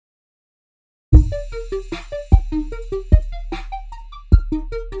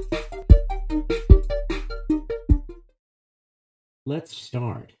Let's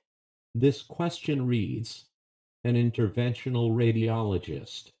start. This question reads, an interventional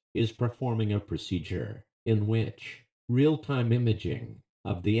radiologist is performing a procedure in which real-time imaging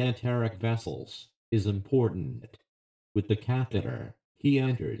of the enteric vessels is important. With the catheter, he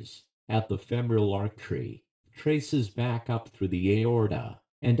enters at the femoral artery, traces back up through the aorta,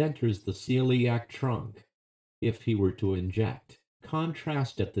 and enters the celiac trunk. If he were to inject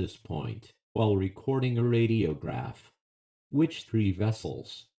contrast at this point while recording a radiograph, which three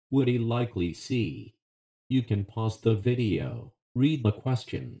vessels would he likely see? You can pause the video, read the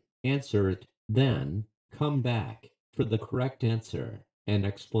question, answer it, then come back for the correct answer and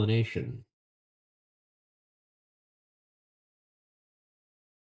explanation.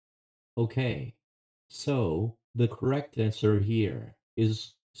 Okay, so the correct answer here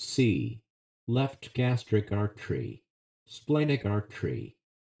is C. Left gastric artery, splenic artery,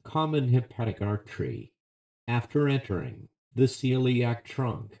 common hepatic artery. After entering the celiac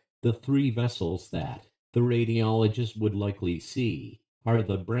trunk, the three vessels that the radiologist would likely see are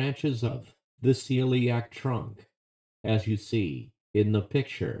the branches of the celiac trunk. As you see in the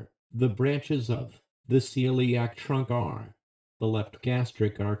picture, the branches of the celiac trunk are the left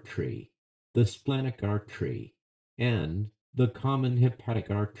gastric artery, the splenic artery, and the common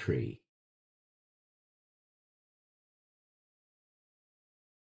hepatic artery.